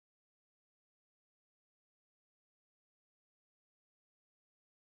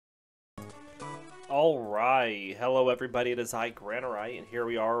Alright, hello everybody, it is I, Granorite, and here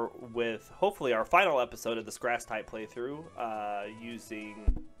we are with, hopefully, our final episode of this Grass-type playthrough,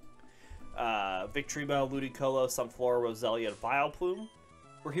 using Victreebel, Ludicolo, Sunflora, Roselia, and Vileplume.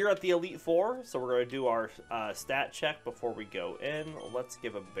 We're here at the Elite Four, so we're going to do our stat check before we go in. Let's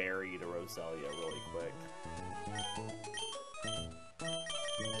give a berry to Roselia really quick.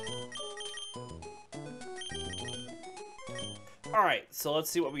 Alright, so let's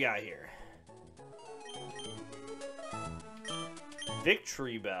see what we got here.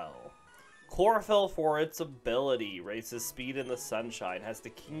 Victreebel. Chlorophyll for its ability. Raises speed in the sunshine. Has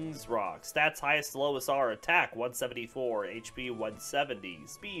the King's Rock. Stats highest to lowest are attack 174, HP 170,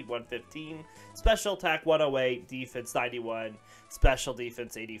 speed 115, special attack 108, defense 91, special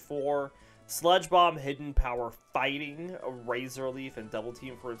defense 84. Sludge Bomb, hidden power fighting, Razor Leaf, and double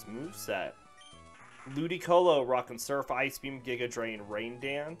team for its moveset. Ludicolo, Rock and Surf, Ice Beam, Giga Drain, Rain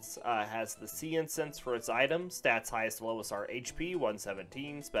Dance. Has the Sea Incense for its item. Stats highest to lowest are HP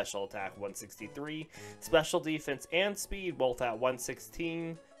 117, special attack 163, special defense and speed both at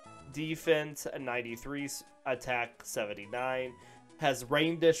 116, defense 93, attack 79. Has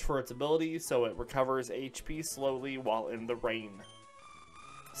Rain Dish for its ability, so it recovers HP slowly while in the rain.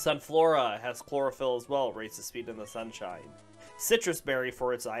 Sunflora has Chlorophyll as well, raises speed in the sunshine. Citrus Berry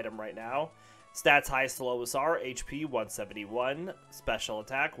for its item right now. Stats highest to lowest are HP 171, special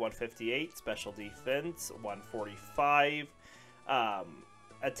attack 158, special defense 145,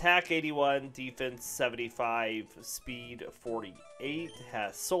 attack 81, defense 75, speed 48.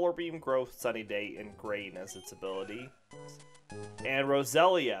 Has Solar Beam, Growth, Sunny Day, and Grain as its ability. And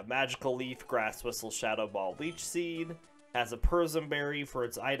Roselia, Magical Leaf, Grass Whistle, Shadow Ball, Leech Seed. Has a Persim Berry for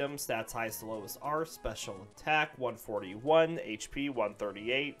its item. Stats highest to lowest are special attack 141, HP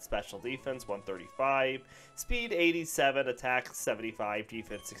 138, special defense 135, speed 87, attack 75,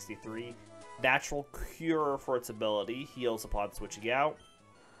 defense 63. Natural Cure for its ability, heals upon switching out.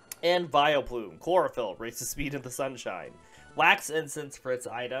 And Vileplume, Chlorophyll, raises speed in the sunshine. Wax Incense for its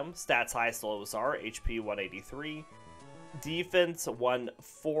item. Stats highest to lowest are HP 183, defense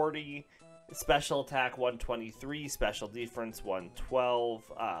 140. Special attack 123, special defense 112,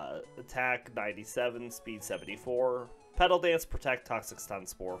 attack 97, speed 74. Petal Dance, Protect, Toxic Stun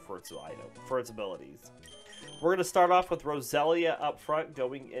Spore for its item, for its abilities. We're going to start off with Roselia up front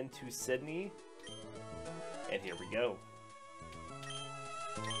going into Sydney. And here we go.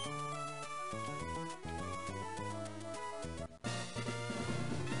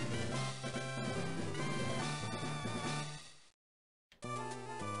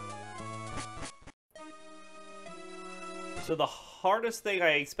 So the hardest thing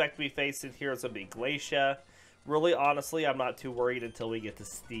I expect to be facing here is going to be Glacia. Really, honestly, I'm not too worried until we get to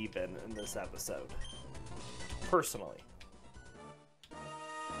Steven in this episode. Personally.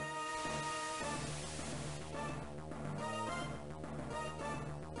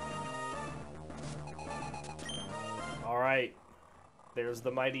 Alright. There's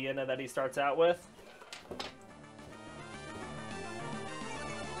the Mighty Inna that he starts out with.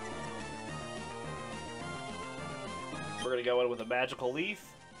 We're going to go in with a Magical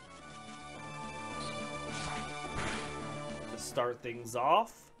Leaf to start things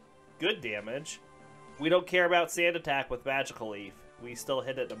off. Good damage. We don't care about Sand Attack with Magical Leaf. We still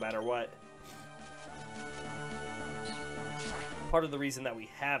hit it no matter what. Part of the reason that we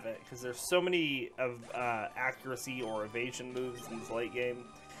have it, because there's so many of accuracy or evasion moves in this late game.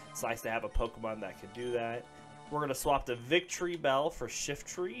 It's nice to have a Pokemon that can do that. We're going to swap to Victreebel for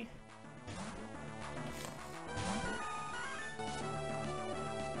Shiftry.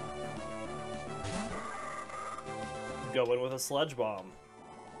 Go in with a Sludge Bomb.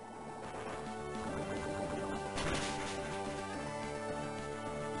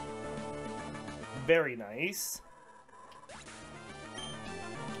 Very nice.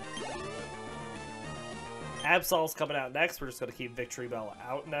 Absol's coming out next. We're just going to keep Victreebel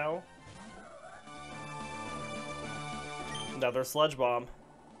out now. Another Sludge Bomb.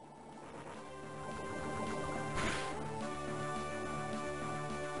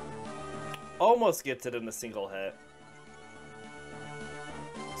 Almost gets it in a single hit.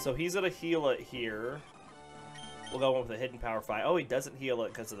 So he's going to heal it here. We'll go in with a Hidden Power Fight. Oh, he doesn't heal it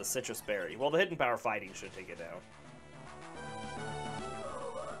because of the Citrus Berry. Well, the Hidden Power Fighting should take it down.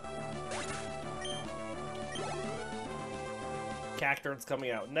 Cacturn's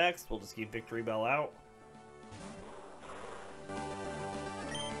coming out next. We'll just keep Victreebel out.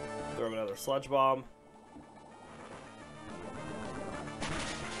 Throw another Sludge Bomb.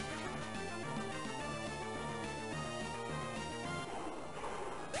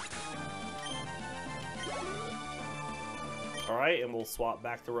 Alright, and we'll swap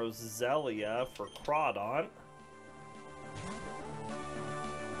back to Roselia for Crawdaunt.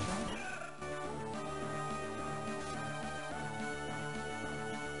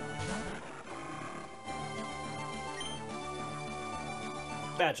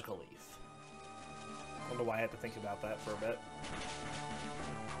 Magical Leaf. I don't know why I had to think about that for a bit.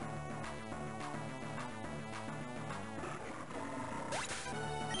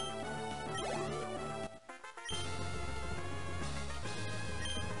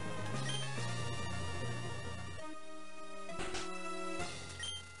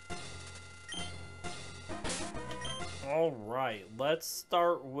 Alright, let's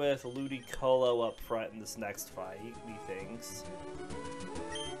start with Ludicolo up front in this next fight, methinks.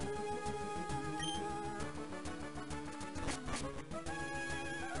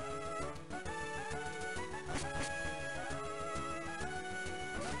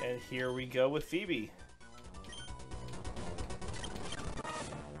 And here we go with Phoebe.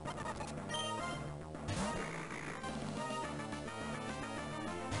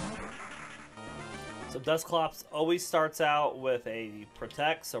 So Dusclops always starts out with a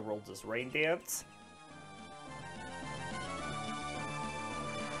Protect, so we'll just Rain Dance.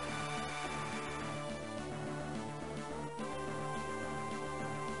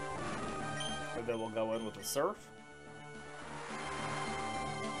 And then we'll go in with a Surf.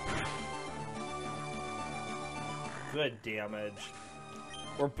 Good damage.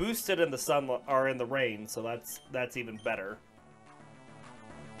 We're boosted in the sun or in the rain, so that's even better.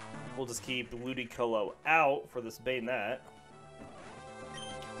 We'll just keep Ludicolo out for this Bayonet.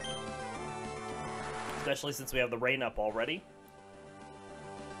 Especially since we have the rain up already.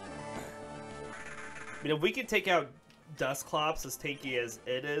 I mean, if we can take out Dusclops as tanky as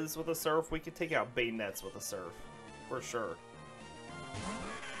it is with a Surf, we can take out Bayonets with a Surf. For sure.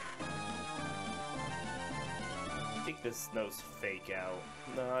 I think this knows Fake Out.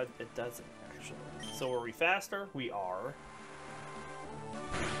 No, it doesn't, actually. So are we faster? We are.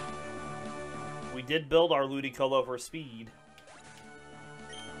 We did build our Ludicolo for speed.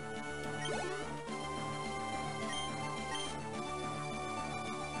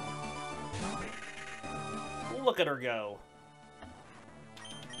 Look at her go.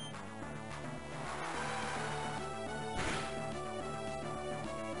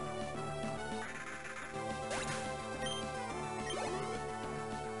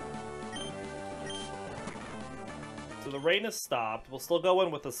 So the rain has stopped. We'll still go in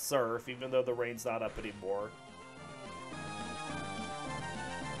with a Surf, even though the rain's not up anymore.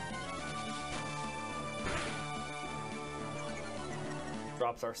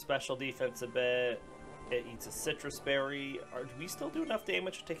 Drops our special defense a bit. It eats a Citrus Berry. Do we still do enough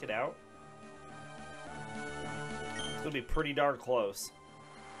damage to take it out? It's gonna be pretty darn close.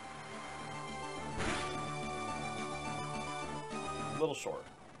 A little short.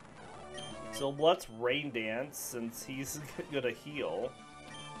 So let's Rain Dance, since he's gonna heal.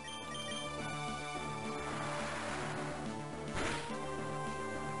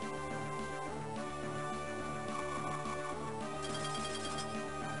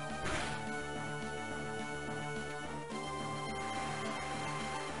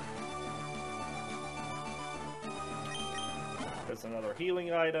 There's another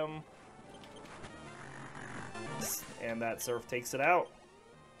healing item. And that Surf takes it out.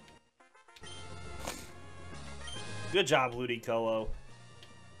 Good job, Ludicolo.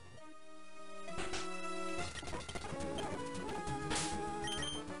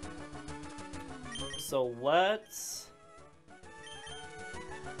 So let's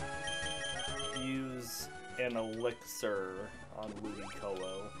use an Elixir on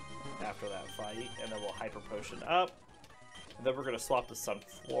Ludicolo after that fight, and then we'll Hyper Potion up. And then we're going to swap to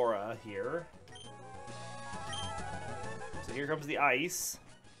Sunflora here. So here comes the ice.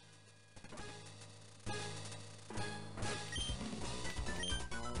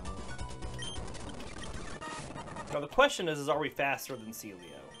 Now the question is are we faster than Celio?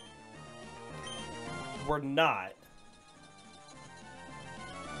 We're not.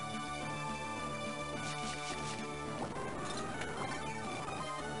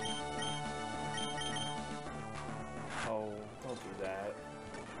 Oh, don't do that.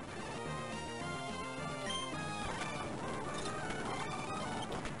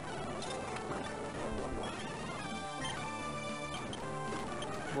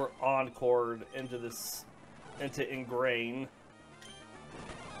 We're encored into this, into Ingrain.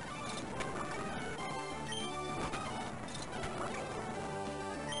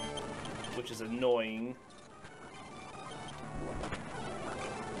 Which is annoying.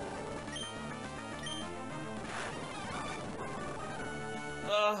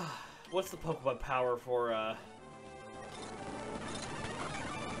 What's the Pokemon power for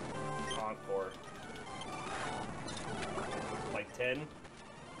Encore? Like 10?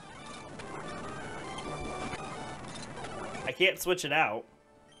 I can't switch it out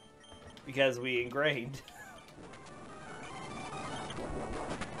because we ingrained.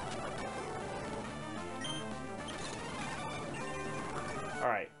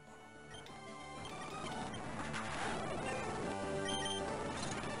 Alright.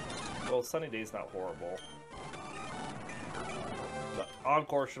 Well, Sunny Day's not horrible. The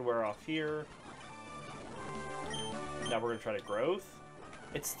Encore should wear off here. Now we're gonna try to Growth.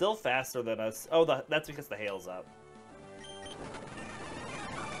 It's still faster than us. Oh, that's because the hail's up.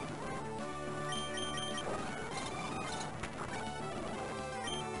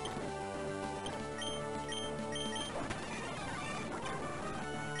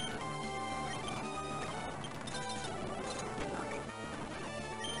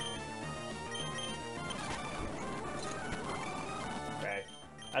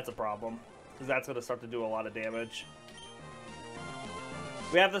 That's a problem, because that's going to start to do a lot of damage.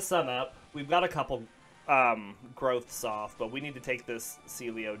 We have the sun up. We've got a couple growths off, but we need to take this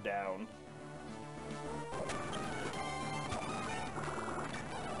Celio down.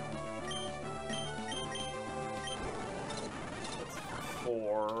 That's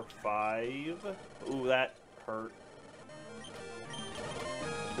 4, 5. Ooh, that hurt.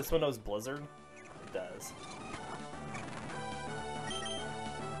 This one knows Blizzard? It does.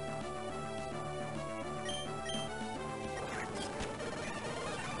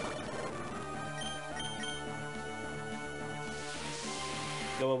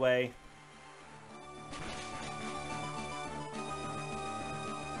 Go away.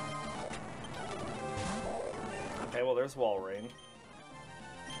 Okay, well, there's Wall Rain.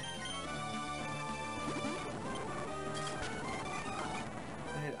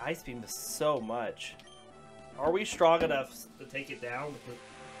 Man, Ice Beam is so much. Are we strong enough to take it down?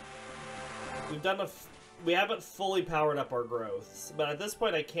 We've done we haven't fully powered up our growths, but at this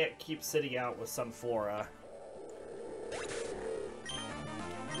point I can't keep sitting out with Sunflora.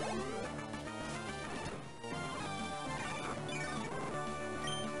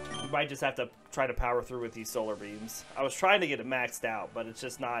 Might just have to try to power through with these solar beams. I was trying to get it maxed out, but it's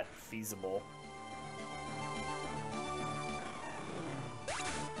just not feasible.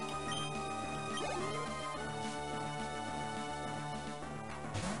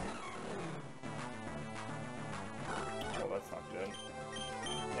 Oh, that's not good.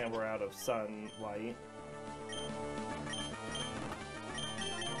 And we're out of sunlight.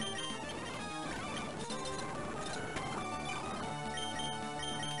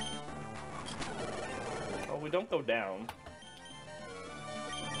 We don't go down.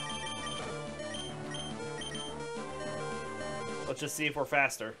 Let's just see if we're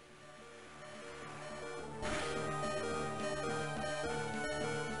faster.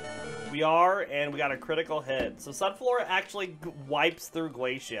 We are, and we got a critical hit. So Sunflora actually wipes through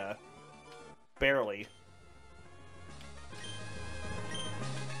Glacia. Barely.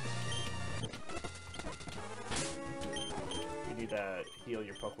 To heal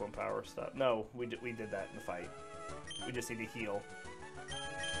your Pokemon power stuff. No, we did that in the fight. We just need to heal.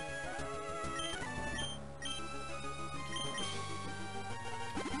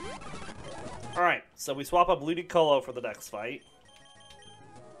 Alright, so we swap up Ludicolo for the next fight.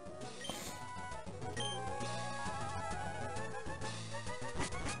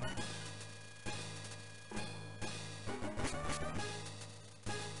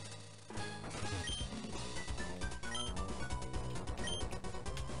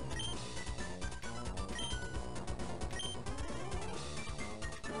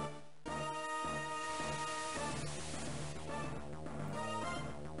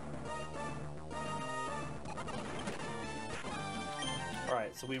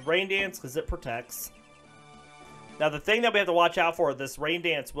 Alright, so we Rain Dance because it protects. Now the thing that we have to watch out for, this Rain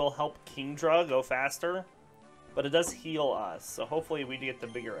Dance will help Kingdra go faster, but it does heal us, so hopefully we get the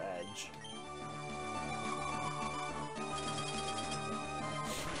bigger edge.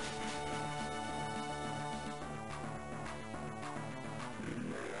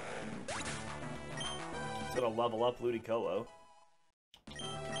 It's gonna level up Ludicolo.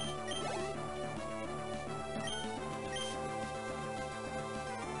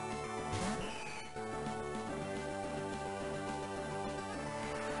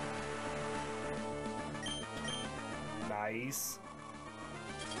 Nice.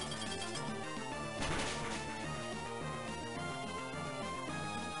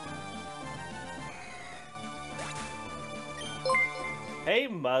 Hey,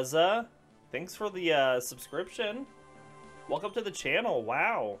 Muzza. Thanks for the subscription. Welcome to the channel.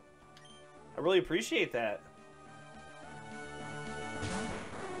 Wow. I really appreciate that.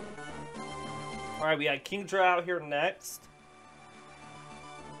 Alright, we got Kingdra out here next.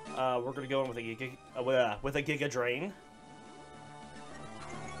 We're gonna go in with a Giga Drain.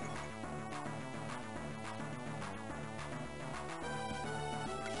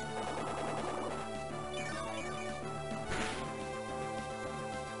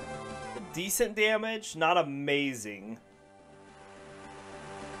 Decent damage, not amazing.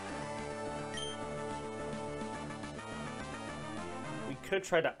 We could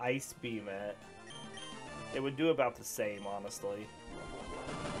try to Ice Beam it. It would do about the same, honestly.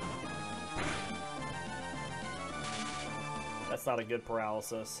 That's not a good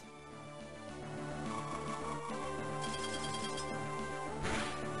paralysis.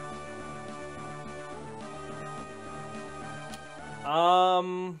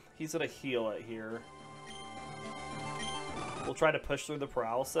 He's gonna heal it here. We'll try to push through the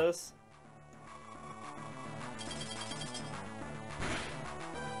paralysis.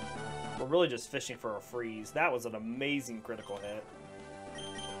 We're really just fishing for a freeze. That was an amazing critical hit.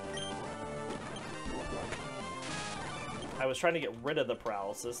 I was trying to get rid of the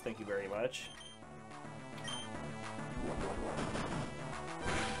paralysis, thank you very much.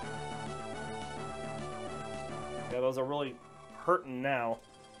 Yeah, those are really hurting now.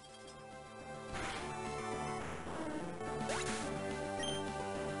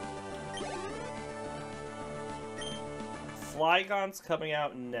 Flygon's coming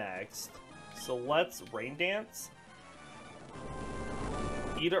out next, so let's Rain Dance.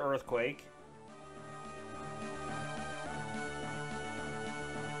 Eat an Earthquake.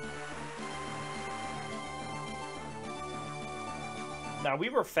 Now, we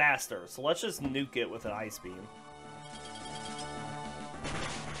were faster, so let's just nuke it with an Ice Beam.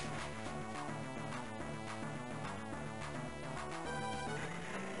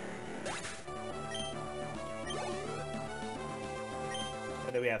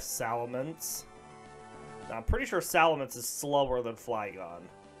 And then we have Salamence. Now, I'm pretty sure Salamence is slower than Flygon.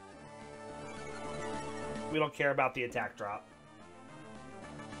 We don't care about the attack drop.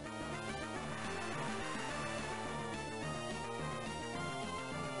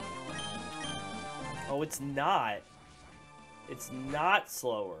 Oh, it's not. It's not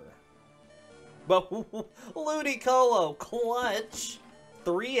slower. But Ludicolo, clutch.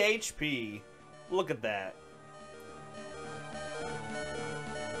 3 HP. Look at that.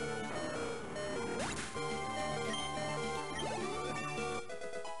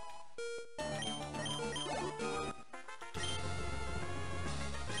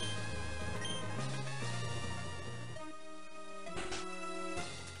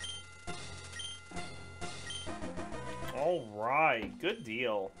 Alright, good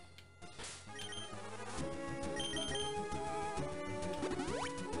deal.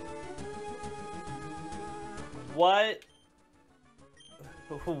 What?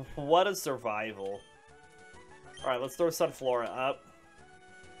 What a survival. Alright, let's throw Sunflora up.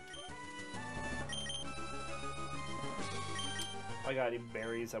 I got any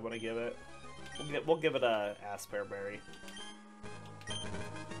berries I want to give it. We'll give it a Aspear Berry.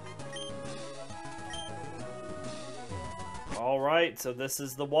 Alright, so this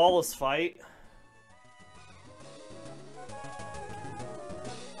is the Wallace fight.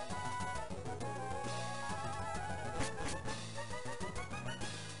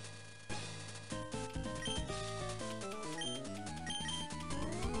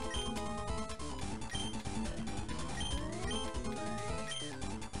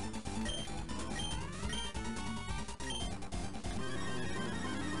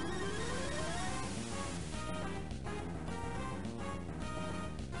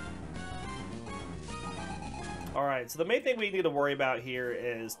 Alright, so the main thing we need to worry about here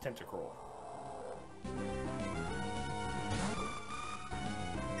is Tentacruel.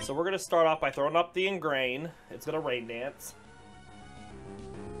 So we're going to start off by throwing up the Ingrain. It's going to Rain Dance.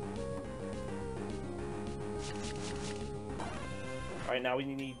 Alright, now we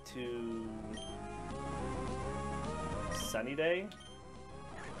need to... Sunny Day?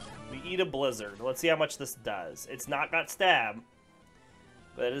 We eat a Blizzard. Let's see how much this does. It's not got Stab,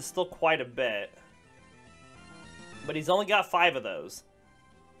 but it is still quite a bit. But he's only got 5 of those.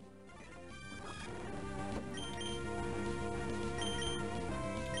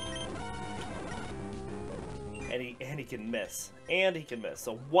 And he can miss. And he can miss.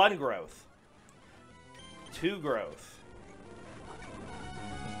 So 1 growth. 2 growth.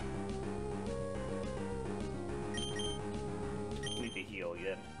 Need to heal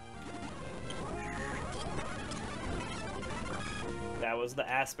again. That was the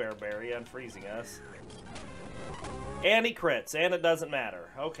Aspear Berry unfreezing us. And he crits, and it doesn't matter.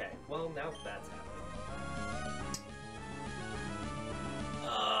 Okay, well, now that's happening.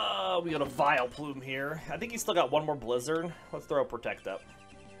 We got a Vileplume here. I think he's still got one more Blizzard. Let's throw a Protect up.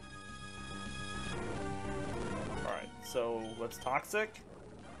 Alright, so let's Toxic.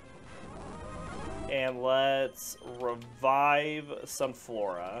 And let's revive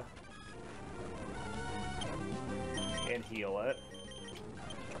Sunflora. And heal it.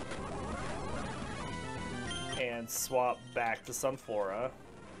 And swap back to Sunflora.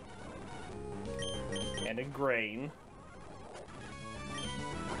 And Ingrain.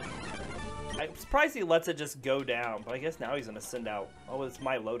 I'm surprised he lets it just go down, but I guess now he's gonna send out... Oh, it's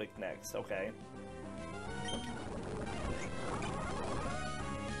Milotic next. Okay.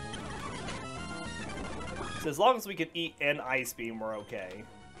 So as long as we can eat an Ice Beam, we're okay.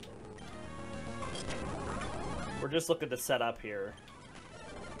 We're just looking to set up here.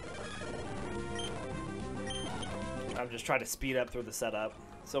 I'm just trying to speed up through the setup.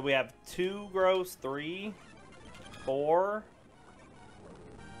 So we have 2 gross, 3, 4,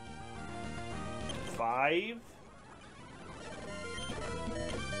 5.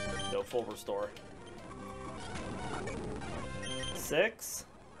 No full restore. 6.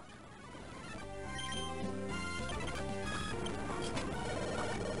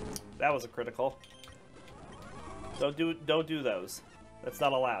 That was a critical. Don't do those. That's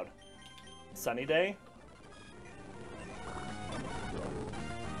not allowed. Sunny Day.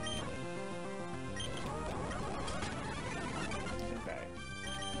 Okay.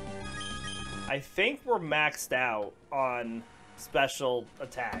 I think we're maxed out on special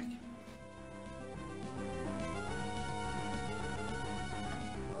attack.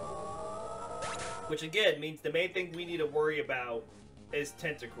 Which again means the main thing we need to worry about is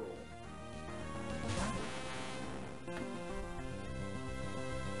Tentacruel.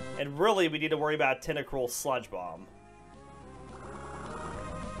 And really, we need to worry about Tentacruel Sludge Bomb.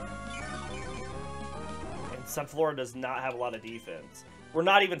 And Sunflora does not have a lot of defense. We're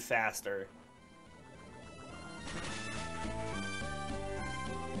not even faster.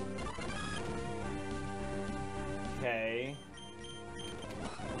 Okay.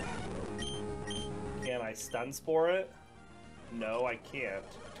 Can I Stun Spore it? No, I can't.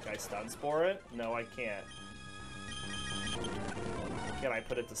 Can I Stun Spore it? No, I can't. Can I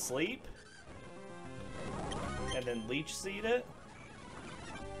put it to sleep? And then Leech Seed it?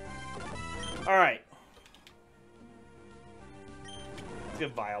 Alright. Let's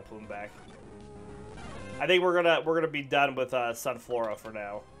get Vileplume back. I think we're gonna be done with Sunflora for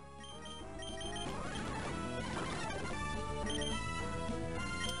now.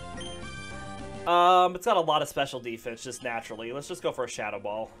 It's got a lot of special defense just naturally. Let's just go for a Shadow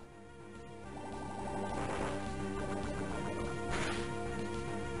Ball.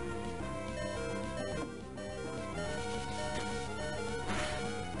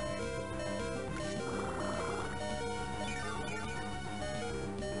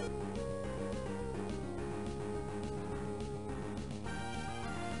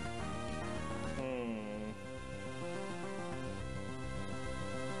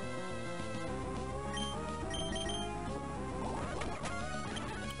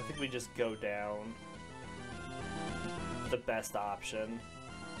 We just go down. The best option.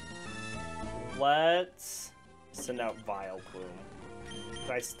 Let's send out Vileplume.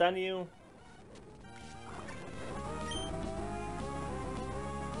 Can I stun you?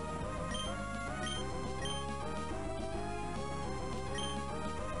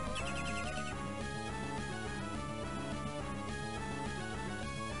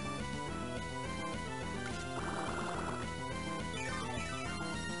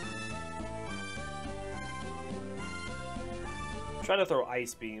 Try to throw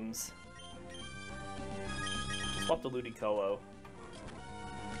Ice Beams. Swap the Ludicolo.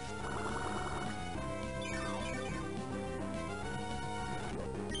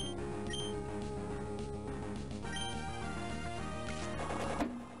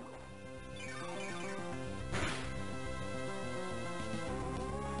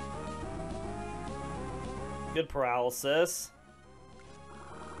 Good paralysis.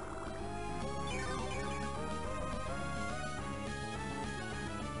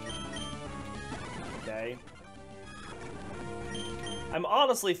 Okay. I'm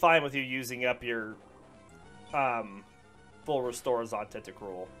honestly fine with you using up your full restores on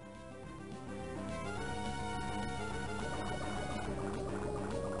Tentacruel.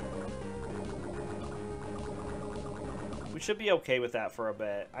 We should be okay with that for a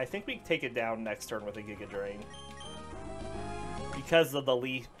bit. I think we can take it down next turn with a Giga Drain. Because of the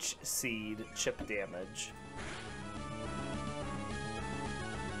Leech Seed chip damage.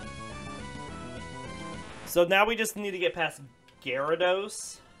 So now we just need to get past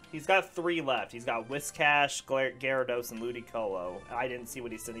Gyarados. He's got 3 left. He's got Whiscash, Gyarados, and Ludicolo. I didn't see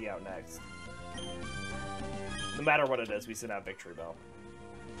what he's sending out next. No matter what it is, we send out Victreebel.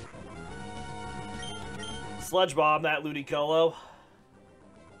 Sludge Bomb that Ludicolo.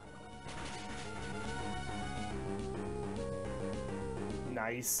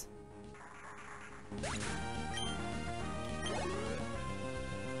 Nice.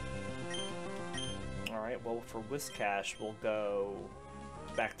 Alright, well, for Whiscash, we'll go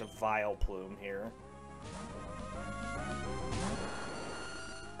back to Vileplume here.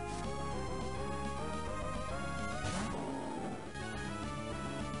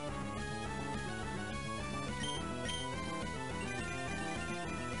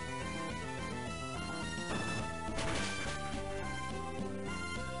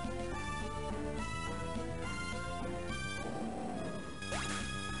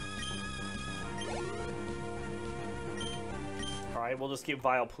 Alright, we'll just keep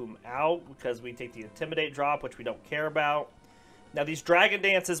Vileplume out because we take the Intimidate drop, which we don't care about. Now, these Dragon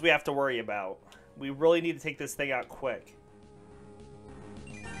Dances we have to worry about. We really need to take this thing out quick.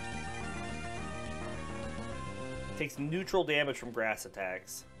 Takes neutral damage from grass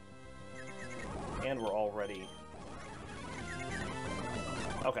attacks. And we're all ready.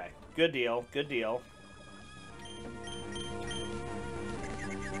 Okay, good deal, good deal.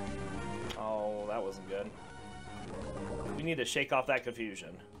 Oh, that wasn't good. We need to shake off that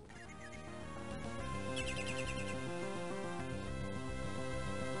confusion.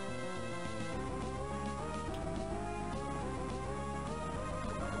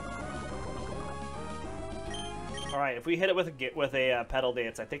 Alright, if we hit it with a Petal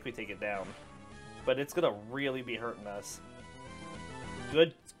Dance, I think we take it down. But it's gonna really be hurting us.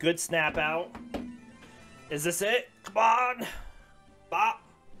 Good snap out. Is this it? Come on! Bop!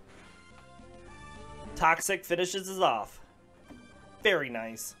 Toxic finishes us off. Very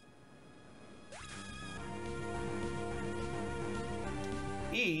nice.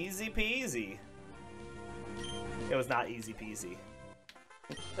 Easy peasy. It was not easy peasy.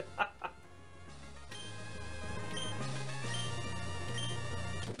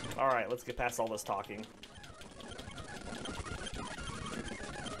 Alright, let's get past all this talking.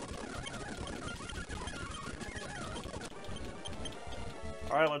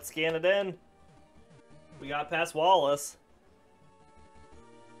 Alright, let's scan it in. We got past Wallace.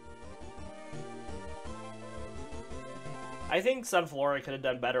 I think Sunflora could have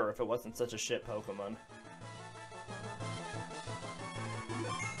done better if it wasn't such a shit Pokemon.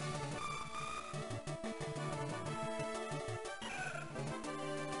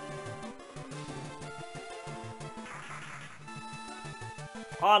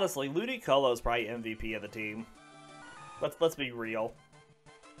 Honestly, Ludicolo is probably MVP of the team. Let's be real.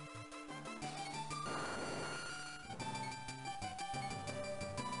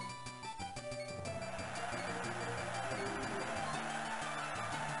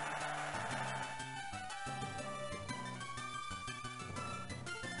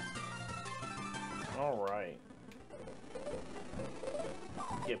 Alright.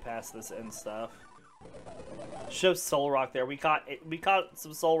 Get past this end stuff. Show Soul Rock there. We caught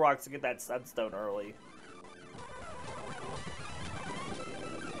some Soul Rocks to get that Sunstone early.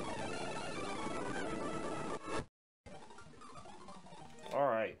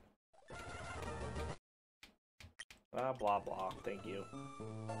 Alright. Blah blah. Thank you.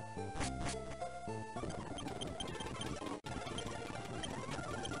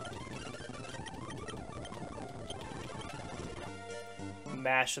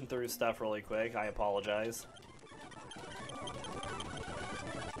 Mashing through stuff really quick. I apologize.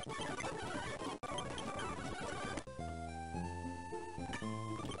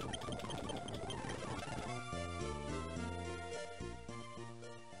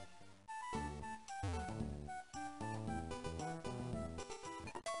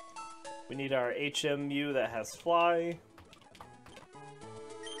 We need our HMU that has Fly.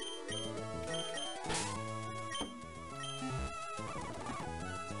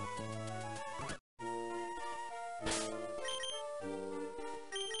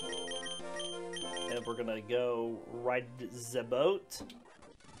 And we're gonna go ride the boat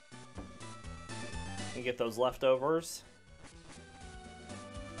and get those leftovers.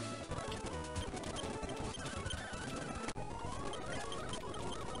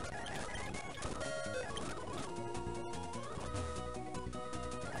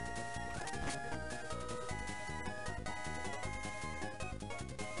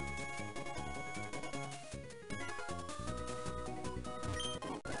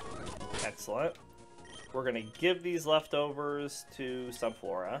 Excellent. We're gonna give these leftovers to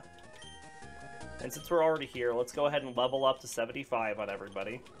Sunflora. And since we're already here, let's go ahead and level up to 75 on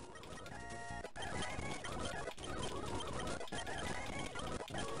everybody.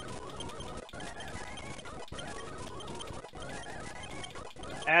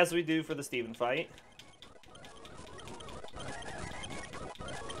 As we do for the Steven fight.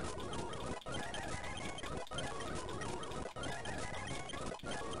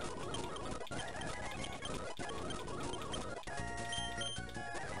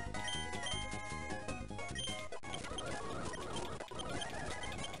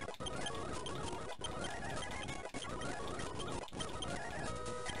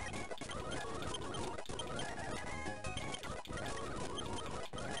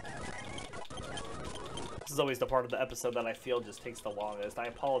 This is always the part of the episode that I feel just takes the longest. I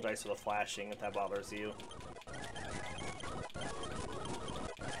apologize for the flashing if that bothers you.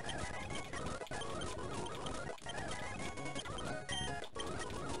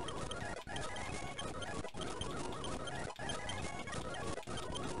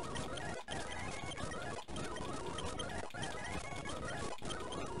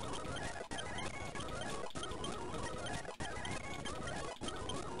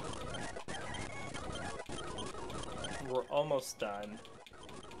 We're almost done.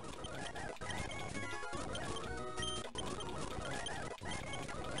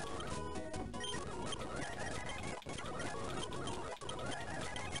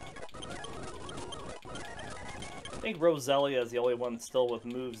 I think Roselia is the only one still with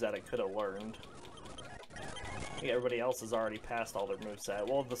moves that it could have learned. I think everybody else has already passed all their moveset.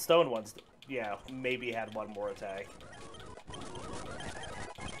 Well, the stone ones, yeah, maybe had one more attack.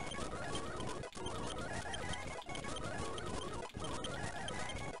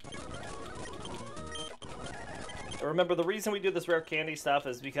 Remember, the reason we do this rare candy stuff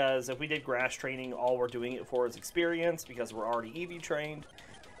is because if we did grass training, all we're doing it for is experience, because we're already EV trained,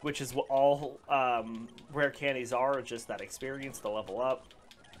 which is what all rare candies are, just that experience to level up.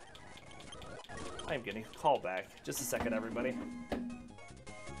 I'm getting a call back. Just a second, everybody.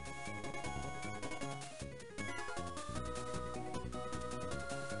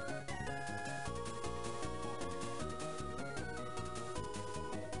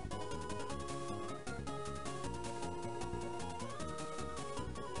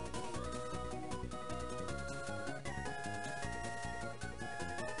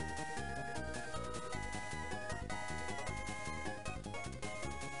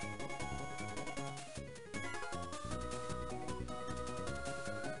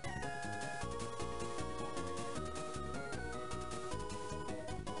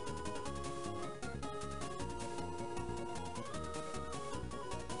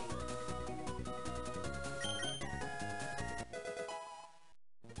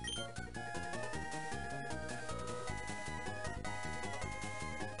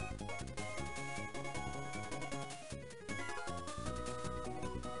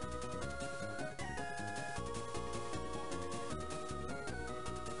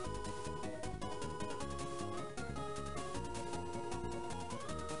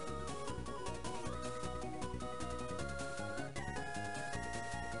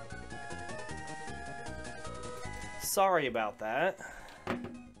 Sorry about that.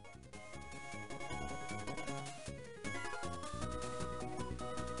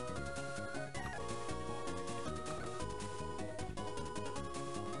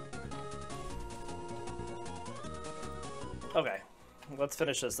 Okay, let's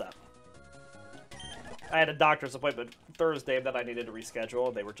finish this up. I had a doctor's appointment Thursday that I needed to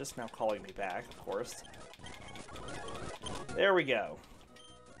reschedule. They were just now calling me back, of course. There we go.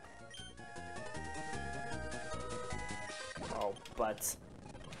 Oh, but...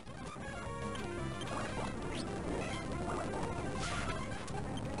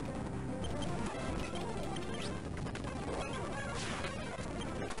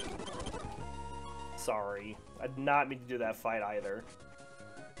 Sorry. I did not mean to do that fight either.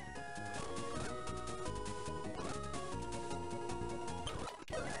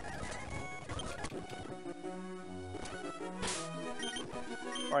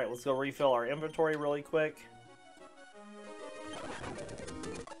 Alright, let's go refill our inventory really quick.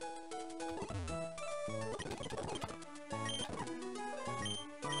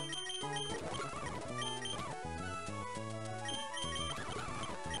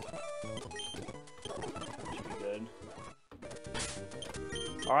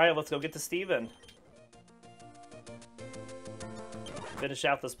 Alright, let's go get to Steven. Finish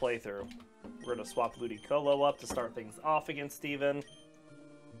out this playthrough. We're going to swap Ludicolo up to start things off against Steven.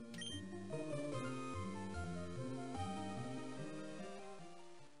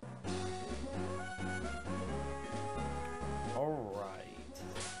 Alright.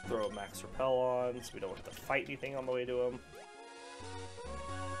 Throw a Max Repel on. one, so we don't have to fight anything on the way to him.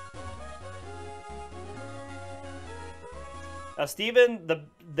 Now, Steven,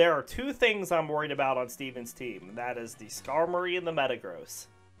 there are two things I'm worried about on Steven's team, and that is the Skarmory and the Metagross.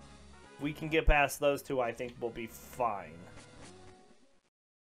 If we can get past those two, I think we'll be fine.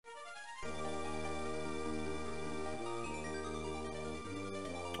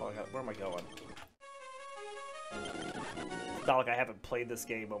 Oh, where am I going? It's not like I haven't played this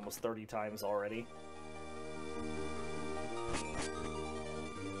game almost 30 times already.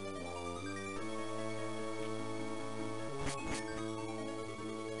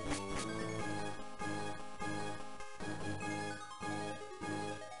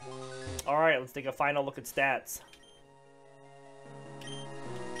 Alright, let's take a final look at stats.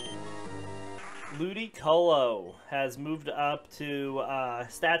 Ludicolo has moved up to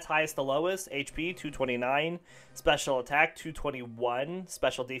stats highest to lowest. HP 229, special attack 221,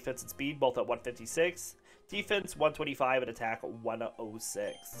 special defense and speed both at 156, defense 125 and attack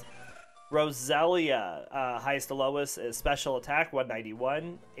 106. Roselia, highest to lowest is special attack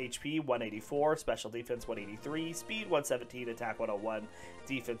 191, HP 184, special defense 183, speed 117, attack 101,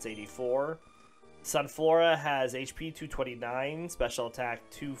 defense 84. Sunflora has HP 229, special attack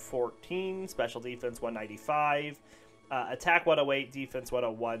 214, special defense 195, attack 108, defense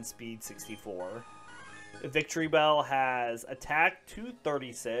 101, speed 64. Victreebel has attack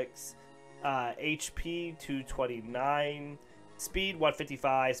 236, HP 229, speed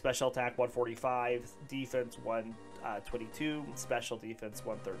 155, special attack 145, defense 122, special defense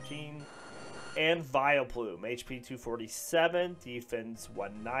 113. And Vileplume, HP 247, defense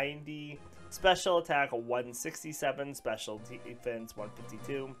 190, special attack 167, special defense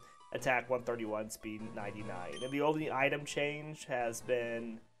 152, attack 131, speed 99. And the only item change has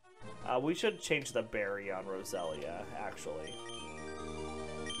been... we should change the berry on Roselia, actually.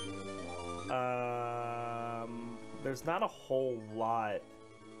 There's not a whole lot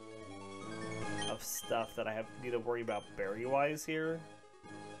of stuff that I need to worry about berry-wise here.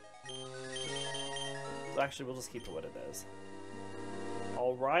 So actually, we'll just keep it what it is.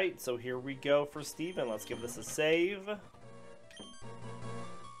 Alright, so here we go for Steven. Let's give this a save.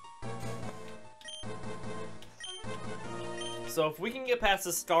 So if we can get past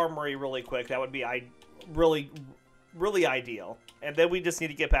the Skarmory really quick, that would be really ideal. And then we just need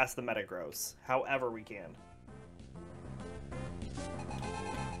to get past the Metagross, however we can.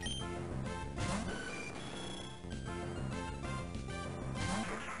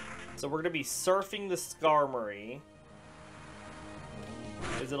 So we're going to be surfing the Skarmory,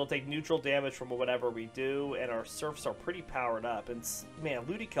 as it'll take neutral damage from whatever we do, and our surfs are pretty powered up. And man,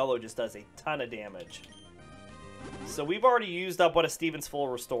 Ludicolo just does a ton of damage. So we've already used up one of Steven's full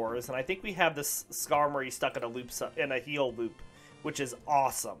restores, and I think we have this Skarmory stuck in a loop, in a heal loop, which is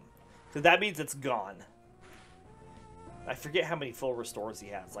awesome. Because that means it's gone. I forget how many full restores he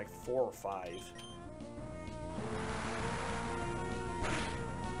has, like 4 or 5.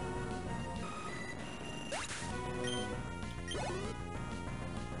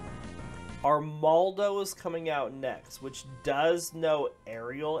 Armaldo is coming out next, which does know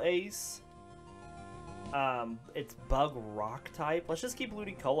Aerial Ace. It's Bug Rock type. Let's just keep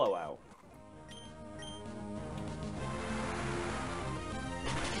Ludicolo out.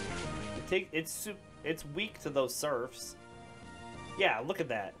 It's weak to those surfs. Yeah, look at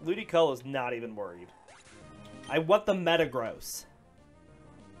that. Ludicolo's not even worried. I want the Metagross.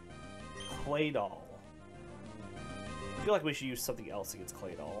 Claydol. I feel like we should use something else against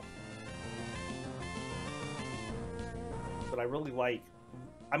Claydol. But I really like...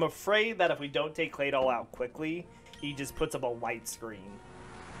 I'm afraid that if we don't take Claydol out quickly, he just puts up a light screen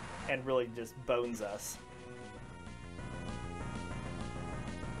and really just bones us.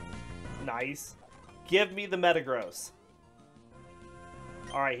 Nice. Give me the Metagross.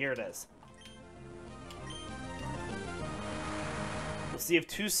 Alright, here it is. We'll see if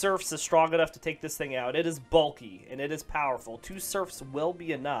 2 Surfs is strong enough to take this thing out. It is bulky, and it is powerful. 2 Surfs will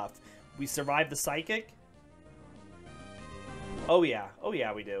be enough. We survive the Psychic? Oh yeah. Oh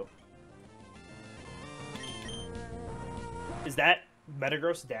yeah, we do. Is that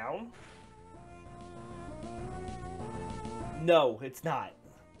Metagross down? No, it's not.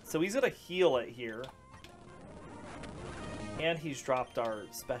 So he's gonna heal it here. And he's dropped our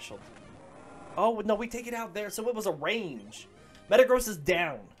special. Oh, no, we take it out there, so it was a range. Metagross is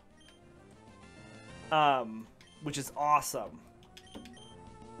down. Which is awesome.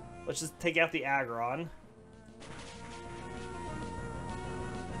 Let's just take out the Aggron.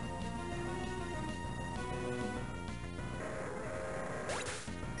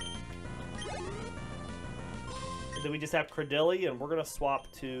 And then we just have Credilli, and we're going to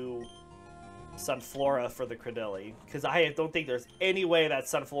swap to Sunflora for the Cradilly, because I don't think there's any way that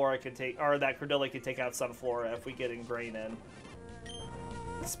Sunflora can take, or that Cradilly can take out Sunflora if we get Ingrain in.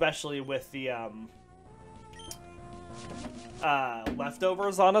 Especially with the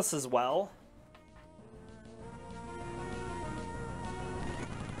leftovers on us as well.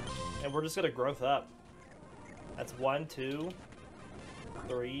 And we're just gonna growth up. That's 1, 2,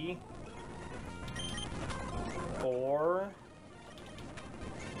 3, 4,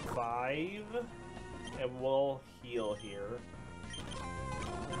 5, and we'll heal here.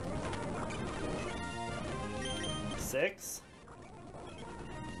 6.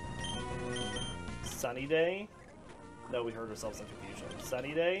 Sunny Day. No, we hurt ourselves in confusion.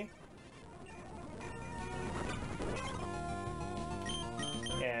 Sunny Day.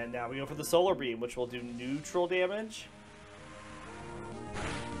 And now we go for the Solar Beam, which will do neutral damage.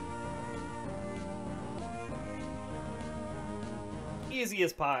 Easy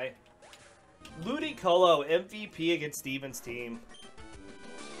as pie. Ludicolo MVP against Steven's team.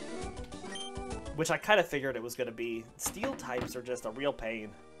 Which I kind of figured it was going to be. Steel types are just a real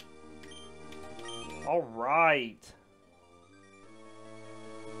pain. Alright.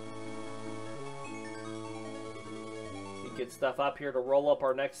 Get stuff up here to roll up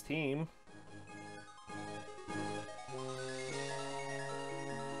our next team.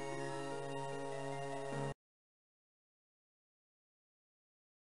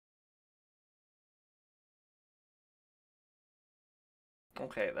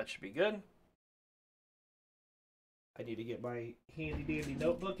 Okay, that should be good. I need to get my handy dandy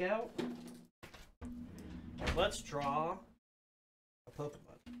notebook out. Let's draw a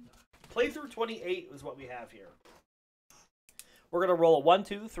Pokemon. Playthrough 28 is what we have here. We're going to roll a 1,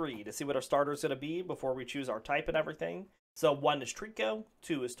 2, 3 to see what our starter is going to be before we choose our type and everything. So 1 is Trico,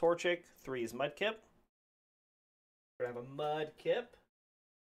 2 is Torchic, 3 is Mudkip. We're going to have a Mudkip.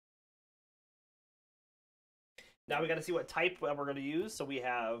 Now we got to see what type we're going to use. So we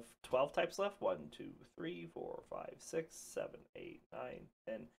have 12 types left. 1, 2, 3, 4, 5, 6, 7, 8, 9,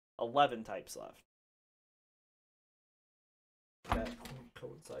 10, 11 types left. That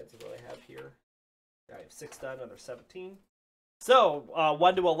coincides with what I have here. I have 6 done, another 17. So,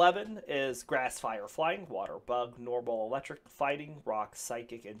 1 to 11 is Grass, Fire, Flying, Water, Bug, Normal, Electric, Fighting, Rock,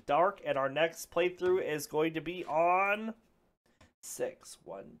 Psychic, and Dark. And our next playthrough is going to be on 6.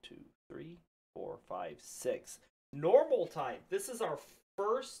 1, 2, 3, 4, 5, 6. Normal type. This is our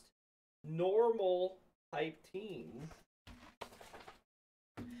first normal type team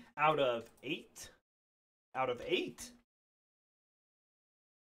out of 8. Out of 8.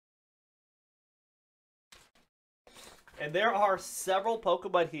 And there are several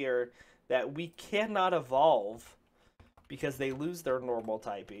Pokemon here that we cannot evolve because they lose their normal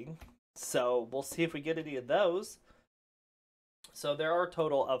typing. So we'll see if we get any of those. So there are a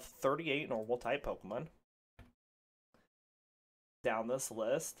total of 38 normal type Pokemon down this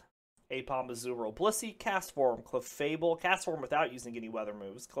list. Apom, Azurill, Blissey, Castform, Clefable, Castform without using any weather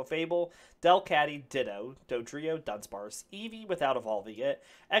moves, Clefable, Delcatty, Ditto, Dodrio, Dunsparce, Eevee without evolving it,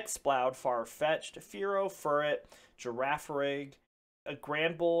 Exploud, Farfetch'd, Fearow, Furret, Girafarig,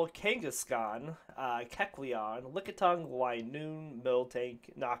 Granbull, Kangaskhan, Kecleon, Lickitung, Linoon, Miltank,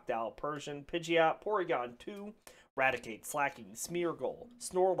 Noctowl, Persian, Pidgeot, Porygon 2, Raticate, Slacking, Smeargle,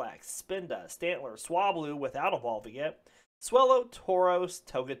 Snorlax, Spinda, Stantler, Swablu without evolving it, Swellow, Tauros,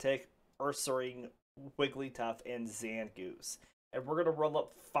 Togetic, Ursaring, Wigglytuff, and Zangoose. And we're going to roll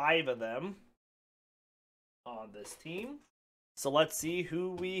up 5 of them on this team. So let's see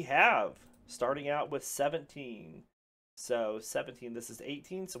who we have. Starting out with 17. So 17, this is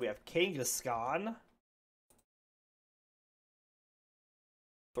 18. So we have Kangaskhan.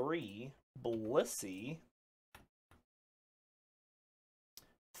 3, Blissey.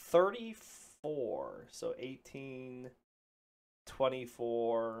 34. So 18,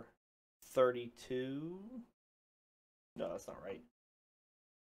 24, 32. No, that's not right.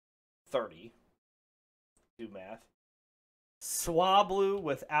 30. Do math. Swablu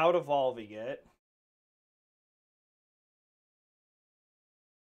without evolving it.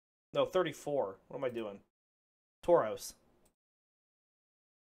 No, 34. What am I doing? Tauros.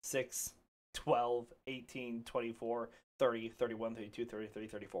 6, 12, 18, 24, 30, 31, 32, 33,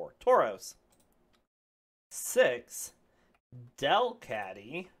 34. Tauros. 6,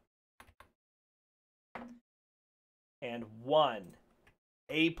 Delcatty. And 1,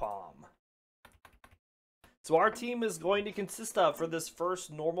 Apom. So our team is going to consist of, for this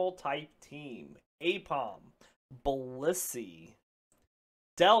first normal type team, Apom, Blissey,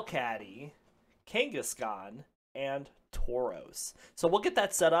 Delcatty, Kangaskhan, and Tauros. So we'll get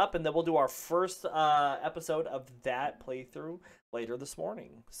that set up, and then we'll do our first episode of that playthrough later this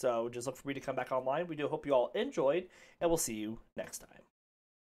morning. So just look for me to come back online. We do hope you all enjoyed, and we'll see you next time.